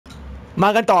มา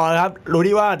กันต่อครับรู้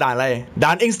ที่ว่าด่านอะไรด่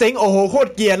าน Instinct โอ้โหโคตร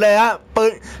เกลียดเลยฮะปื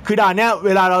นคือด่านเนี้ยเ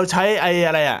วลาเราใช้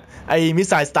อะไรอ่ะไอมิส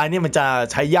ไซล์สไตล์เนี่ยมันจะ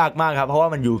ใช้ยากมากครับเพราะว่า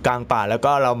มันอยู่กลางป่าแล้ว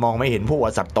ก็เรามองไม่เห็นพวก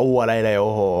ศัตรูอะไรเลยโ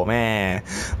อ้โหแม่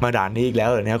มาด่านนี้อีกแล้ว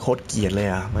เหรอเนี่ยโคตรเกลียดเลย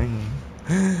อ่ะแม่ง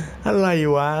อะไร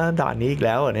วะด่านนี้อีกแ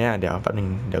ล้วเหรอเนี่ยเดี๋ยวแป๊บนึง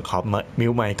เดี๋ยวขอมิ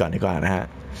วไมค์ก่อนดีกว่านะฮะ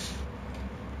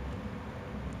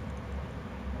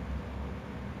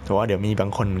เพราะว่าเดี๋ยวมีบา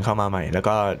งคนเข้ามาใหม่แล้ว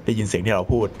ก็ได้ยินเสียงที่เรา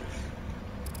พูด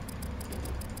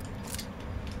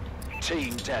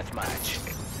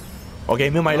โอเค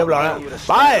มิวไมค์เรียบร้อยแล้ว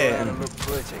ไป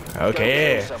โอเค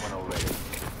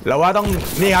เราว่าต้อง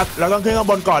นี่ครับเราต้องขึ้นข้าง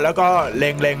บนก่อนแล้วก็เ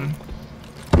ล็ง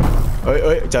เ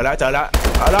อ้ยเจอแล้ว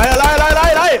อะไร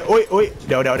อุ้ยเ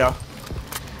ดี๋ยว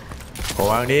โอ้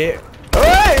วันนี้เ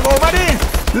ฮ้ยโง่มาดิ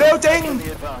เร็วจริง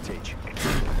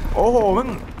โอ้โหมึง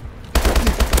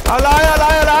อะไร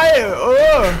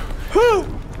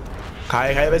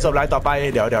ใครไปสบรายต่อไป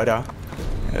เดี๋ยว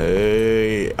เอ้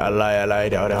ยอะไร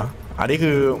เดี๋ยวอันนี้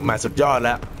คือแมตช์สุดยอดแ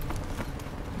ล้ว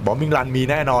บอมบิงรันมี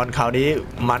แน่นอนคราวนี้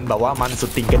มันแบบว่ามันสุ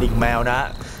ดติ่งกระดิ่งแมวนะ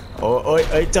โอ้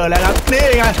ยเจอแล้วครับนี่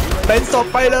ไงเป็นศพ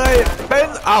ไปเลยเป็น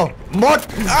หมด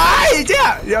ไอ้เจ้า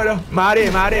เดี๋ยวมาดิ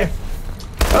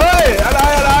เฮ้ยอะไร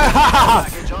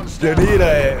เดี๋ยวนี้เล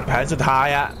ยแผนสุดท้าย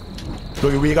อะดู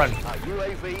วีก่อน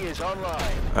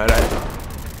อะไร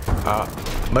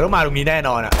มันต้องมาตรงนี้แน่น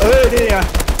อนอะนี่ไง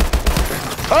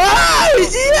เฮ้ย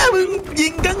เจี๊ยมึงยิ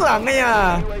งข้างหลังไงอ่ะ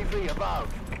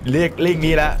เรียก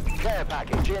นี้แล้ว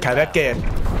แคร์แบ็กเกต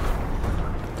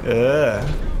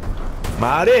ม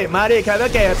าดิแคร์แบ็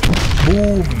กเกตบู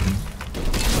ม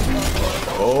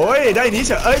โอ้ยได้นี้เ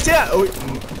ฉยเจี๊ย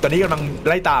ตอนนี้กำลัง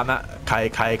ไล่ตามอะใคร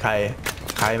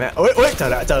ไหมโอ้ยเจอ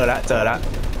แล้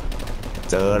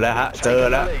วฮะ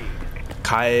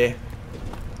ใคร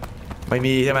ไม่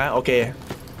มีใช่ไหมโอเค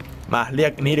มาเรีย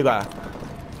กนี้ดีกว่า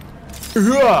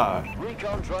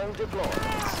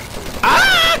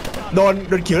โด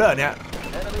นคิวแล้วเนี่ย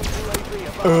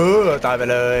ตายไป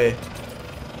เลย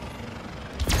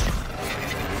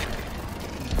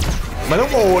มันต้อง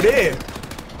โง่ดิ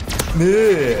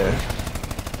นี่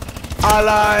อะ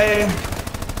ไร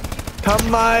ทำ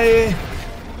ไม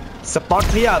สปอต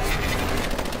เพียบ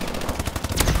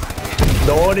โ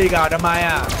ดนดีกว่าทำไม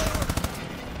อ่ะ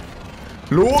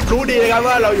รู้ดีเลยครับ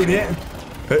ว่าเราอยู่นี้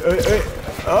เ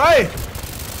ฮ้ย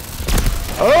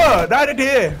ได้ทัน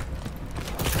ที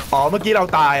เมื่อกี้เรา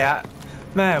ตายฮะ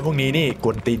แม่พวกนี้นี่ก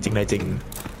วนตีนจริงเลยจริง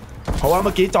เพราะว่าเ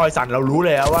มื่อกี้จอยสั่นเรารู้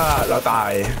แล้วว่าเราตา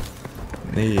ย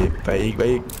นี่ไปอีก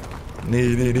นี่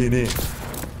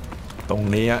ตรง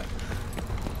นี้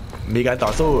มีการต่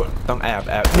อสู้ต้องแอ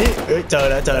บนี่เจอ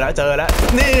แล้ว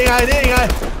นี่ไง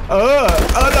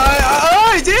อะไร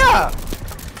เจี๊ย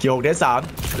เกี่ยวเดส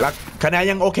3ลักคะแนน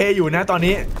ยังโอเคอยู่นะตอน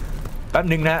นี้แป๊บ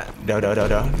นึงนะเดี๋ยว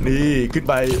นี่ขึ้น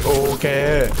ไปโอเค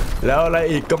แล้วอะไร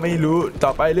อีกก็ไม่รู้ต่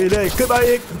อไปเรื่อยๆขึ้นไป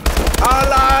อีกอะ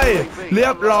ไรเรี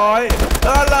ยบร้อย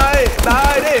อะไรได้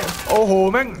ดิโอ้โห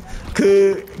แม่งคือ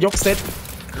ยกเซต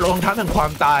ลงทั้งควา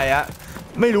มตายอะ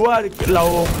ไม่รู้ว่าเรา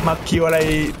มาคิวอะไร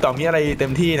ต่อมีอะไรเต็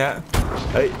มที่นะ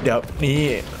เดี๋ยวนี่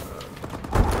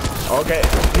โอเค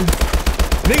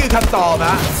นี่คือคำตอบน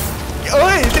ะ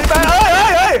ติดไป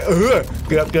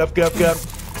เกือบ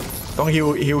ต้อง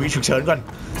ฮิวฉุกเฉินก่อน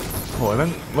โหยมัน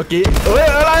เมื่อกี้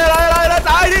อะไร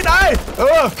ตายเ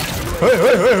ฮ้ย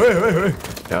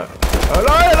อะไ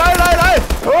ร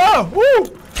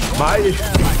มา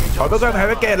ขอตัวแพ้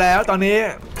เกตแล้วตอนนี้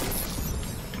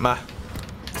มา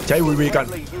ใช้วีกัน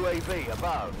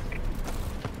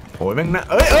โหยแม่งนะ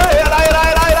อะไร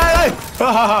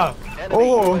โอ้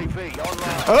โห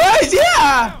เจี๊ย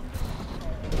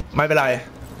ไม่เป็นไร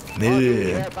นี่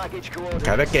แค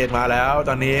ร์แบ็กเกตมาแล้วต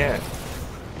อนนี้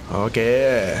โอเค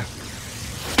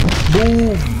บู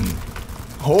ม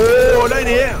โหได้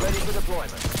นี้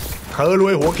เธอร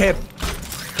วยหัวเข็ด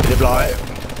เรียบร้อย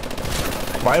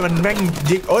ไว้มันแม่ง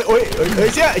ยิง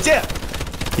เจี๊ย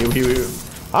ฮิว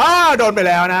โดนไป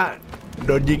แล้วนะโ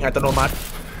ดนยิงอัตโนมัติ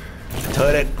เธอ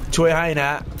เด็ดช่วยให้นะ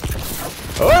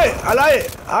อะไร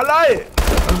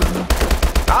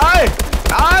ตา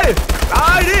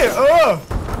ยดิ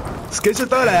สเก็ตชู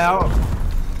เตอร์แล้ว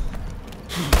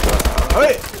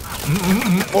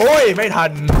โอ้ยไม่ทั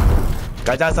นก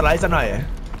ะจะสไลด์ซะหน่อย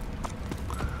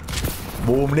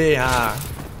บูมนี่ฮะ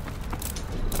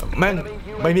แม่ง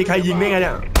ไม่มีใครยิงได้ไงเ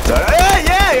นี่ยเจอเ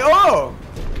ย้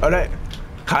อะไร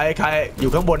ใครอ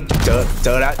ยู่ข้างบนเจ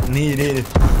อแล้วนี่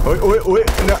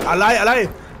อะไร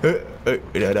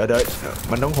เดี๋ยว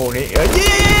มันต้องโหนี่เ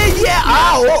ย้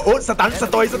สตันส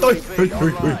ตอย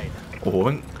โอ้โห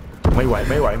มันไม่ไหว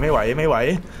แม่เ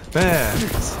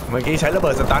มื่อกี้ใช้ระเ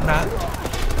บิดสตันนะ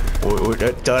โอ้ย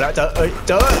เจอแล้วเ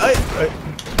จอ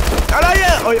อะไร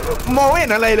อ้ยมองไม่เห็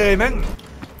นอะไรเลยแม่ง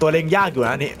ตัวเล็งยากอยู่น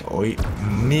ะนี่โอ้ย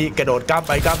นี่กระโดดก้ามไ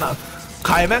ปก้ามมาใ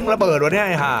ครแม่งระเบิดวะเนี่ยไ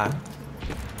อ้ห่า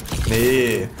นี่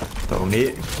ตรงนี้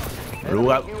รู้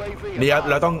ครับนี่ครับ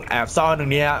เราต้องแอบซ่อนตร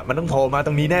งนี้มันต้องโผล่มาต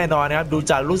รงนี้แน่นอนนะครับดู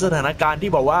จากรูปสถานการณ์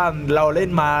ที่บอกว่าเราเล่น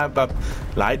มาแบบ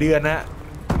หลายเดือนนะ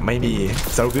ไม่มี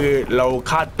สรุปคือเรา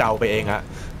คาดเดาไปเองฮะ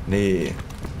นี่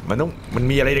มัน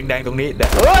มีอะไรแดงๆตรงนี้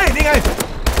เฮ้ยนี่ไง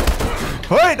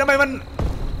เฮ้ยทำไมมัน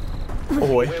โอ้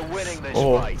โหโอ้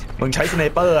มึงใช้สไน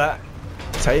เปอร์ฮะ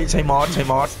ใช้มอ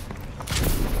ส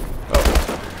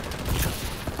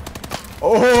โ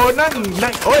อ้โหนั่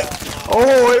งโอ้ยโอ้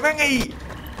ยแม่งไง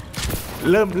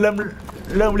เริ่มเ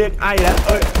รียกไอ้แล้ว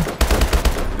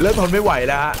เริ่มทนไม่ไหว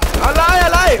แล้วฮะอะ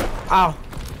ไรอ้าว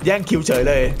แย่งคิวเฉย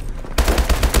เลย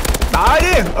ตาย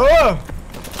ดิ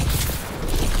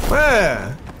แม่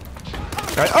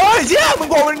เชี่ยมึง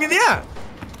โกงมันกันเนี่ย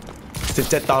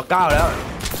17-9แล้ว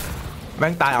แม่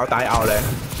งตายเอาเลย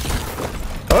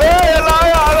เฮ้ยอะไ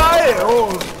ร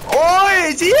โอ้ย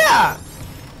เชี่ย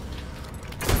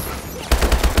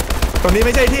ตรงนี้ไ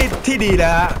ม่ใช่ที่ดีแล้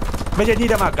วฮะไม่ใช่ที่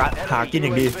ทำหากินอย่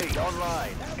างดี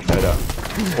เดี๋ยว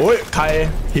โอ้ยใคร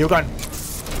หิวก่อน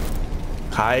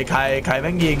ใครแ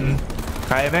ม่งยิง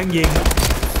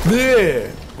นี่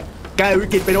แก้วิ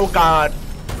กฤตเป็นโอกาส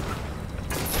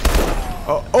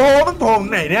โอ้มันโผล่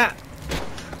ไหนเนี่ย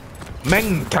แม่ง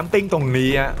แคมปิ้งตรง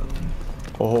นี้อะ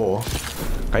โอ้โห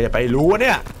ใครจะไปรู้เ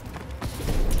นี่ย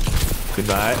ขึ้น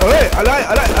มา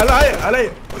อะไร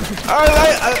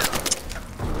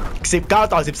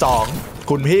19-12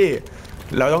คุณพี่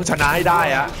เราต้องชนะให้ได้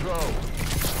อะ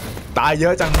ตายเยอ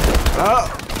ะจัง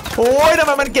โอ้ยทำไ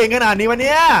มมันเก่งขนาดนี้วะเ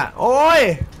นี่ยโอ้ย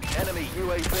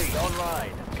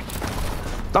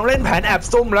ต้องเล่นแผนแอบ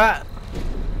ซุ่มแล้ว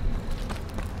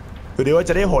ดูว่า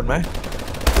จะได้ผลไหม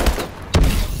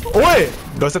โอ้ย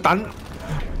โดนสตัน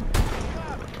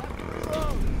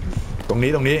ตรงนี้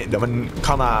เดี๋ยวมันเ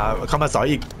ข้ามาสอย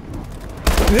อีก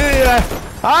นี่เลย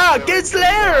กิสเล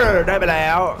อร์ได้ไปแล้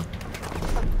ว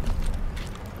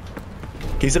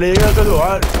กิสเลอร์ก็ถือ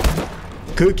ว่า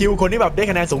คือคิวคนที่แบบได้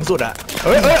คะแนนสูงสุดอะ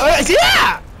ไอ้เชี่ย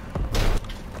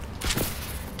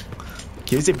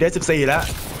คิว10ได้14แล้ว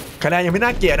คะแนนยังไม่น่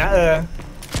าเกลียดนะ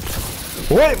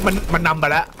โอ้ยมันนำไป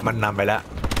แล้ว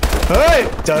เฮ้ย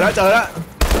เจอแล้ว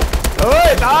เฮ้ย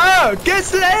กิส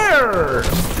เลอร์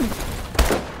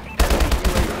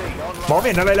มองไม่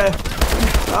เห็นอะไรเลย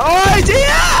โอ้ยเจี๊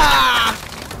ย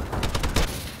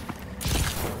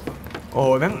โอ้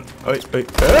ยแม่ง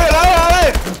แล้ว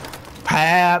แพ้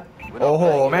โอ้โห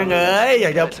แม่งอย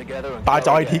ากจะปาจ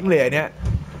อยทิ้งเลยเนี่ย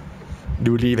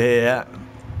ดูรีเพย์อะ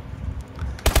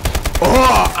โอ้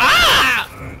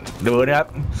ดูนะครับ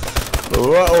โอ้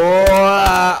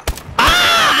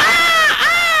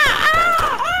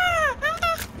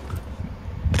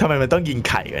ทำไมมันต้องยิง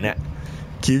ไข่กันเนี่ย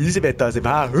คิว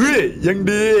21-15เฮ้ยยัง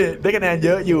ดีได้คะแนนเย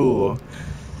อะอยู่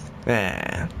แหม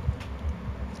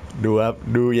ดูครับ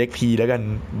ดูเอ็กพีแล้วกัน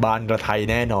บานระไทย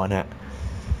แน่นอนฮะ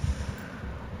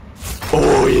โอ้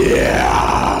ย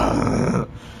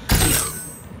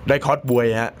ได้คอสบวย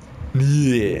ฮะนี่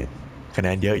คะแน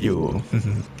นเยอะอยู่